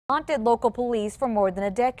Haunted local police for more than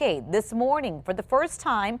a decade. This morning, for the first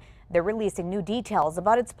time, they're releasing new details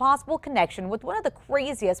about its possible connection with one of the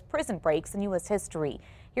craziest prison breaks in U.S. history.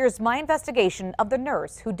 Here's my investigation of the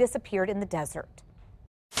nurse who disappeared in the desert.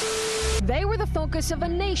 They were the focus of a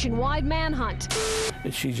nationwide manhunt.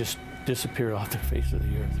 She just disappeared off the face of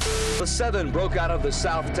the earth. The seven broke out of the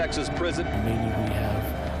South Texas prison. Maybe we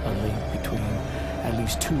have a link between at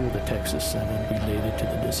least two of the Texas Seven related to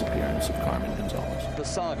the disappearance of Carmen Gonzalez. The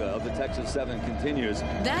saga of the Texas Seven continues.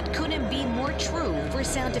 That couldn't be more true for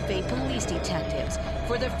Santa Fe police detectives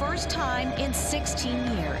for the first time in 16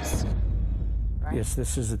 years. Yes,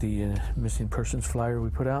 this is the missing persons flyer we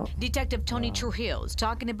put out. Detective Tony Trujillo is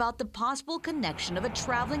talking about the possible connection of a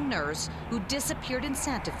traveling nurse who disappeared in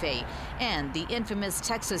Santa Fe and the infamous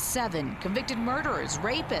Texas Seven, convicted murderers,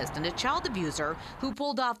 rapist, and a child abuser who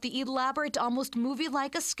pulled off the elaborate, almost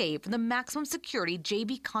movie-like escape from the maximum security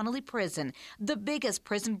J.B. Connolly prison, the biggest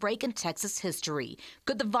prison break in Texas history.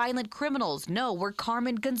 Could the violent criminals know where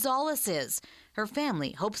Carmen Gonzalez is? Her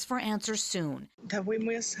family hopes for answers soon. That we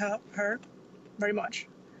miss her very much,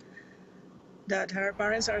 that her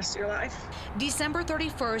parents are still alive. December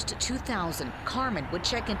 31st, 2000, Carmen would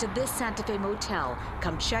check into this Santa Fe motel.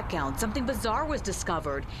 Come check out, something bizarre was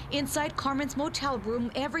discovered. Inside Carmen's motel room,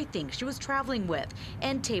 everything she was traveling with,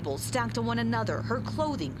 end tables stacked on one another, her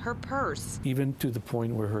clothing, her purse. Even to the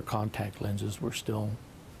point where her contact lenses were still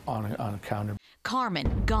on a counter.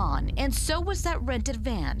 Carmen gone, and so was that rented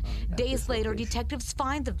van. Days later, detectives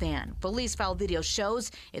find the van. Police file video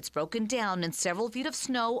shows it's broken down in several feet of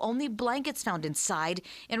snow, only blankets found inside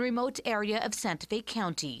in a remote area of Santa Fe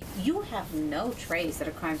County. You have no trace that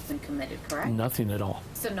a crime's been committed, correct? Nothing at all.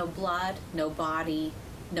 So no blood, no body,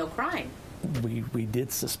 no crime. We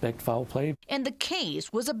did suspect foul play. And the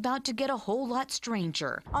case was about to get a whole lot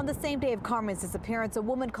stranger. On the same day of Carmen's disappearance, a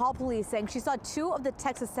woman called police saying she saw two of the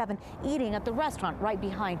Texas Seven eating at the restaurant right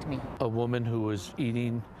behind me. A woman who was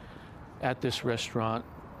eating at this restaurant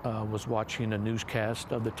was watching a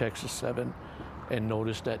newscast of the Texas Seven and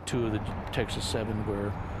noticed that two of the Texas Seven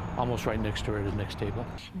were almost right next to her at the next table.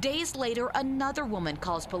 Days later, another woman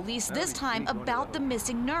calls police, this time about the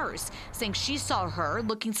missing nurse, saying she saw her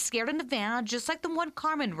looking scared in a van just like the one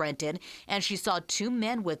Carmen rented, and she saw two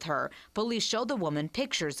men with her. Police showed the woman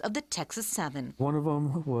pictures of the Texas Seven. One of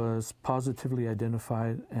them was positively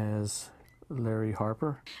identified as Larry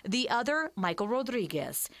Harper. The other, Michael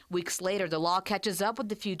Rodriguez. Weeks later, the law catches up with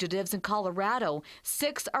the fugitives in Colorado.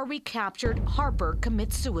 6 are recaptured. Harper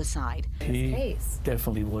commits suicide. He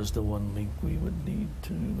definitely was the one link we would need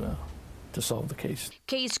to solve the case.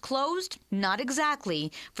 Case closed? Not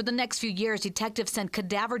exactly. For the next few years, detectives sent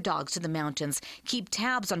cadaver dogs to the mountains, keep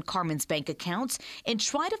tabs on Carmen's bank accounts, and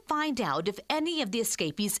try to find out if any of the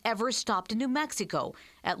escapees ever stopped in New Mexico.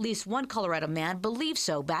 At least one Colorado man believed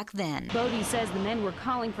so back then. Bodie says the men were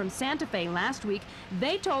calling from Santa Fe last week.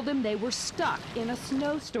 They told him they were stuck in a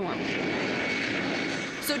snowstorm.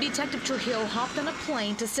 So Detective Trujillo hopped on a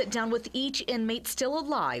plane to sit down with each inmate still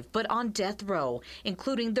alive, but on death row,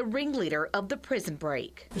 including the ringleader of the prison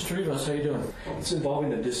break. Mr. Rivas, how you doing? It's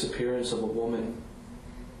involving the disappearance of a woman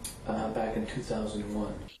back in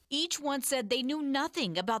 2001. Each one said they knew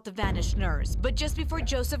nothing about the vanished nurse, but just before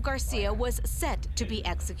Joseph Garcia was set to be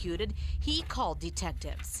executed, he called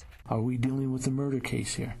detectives. Are we dealing with a murder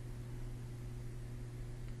case here?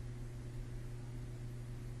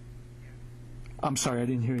 I'm sorry, I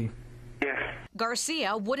didn't hear you.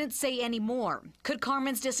 Garcia wouldn't say any more. Could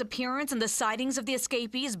Carmen's disappearance and the sightings of the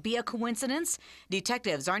escapees be a coincidence?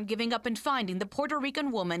 Detectives aren't giving up in finding the Puerto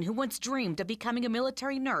Rican woman who once dreamed of becoming a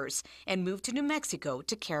military nurse and moved to New Mexico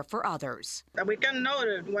to care for others. We can know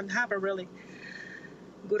what happened really,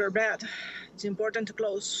 good or bad. It's important to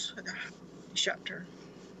close the chapter.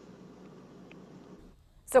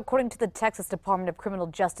 So according to the Texas Department of Criminal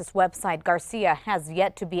Justice website, Garcia has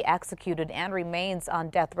yet to be executed and remains on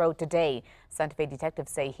death row today. Santa Fe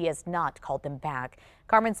detectives say he has not called them back.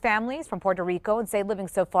 Carmen's family is from Puerto Rico and say living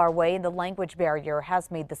so far away and the language barrier has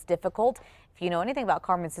made this difficult. If you know anything about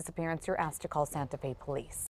Carmen's disappearance, you're asked to call Santa Fe police.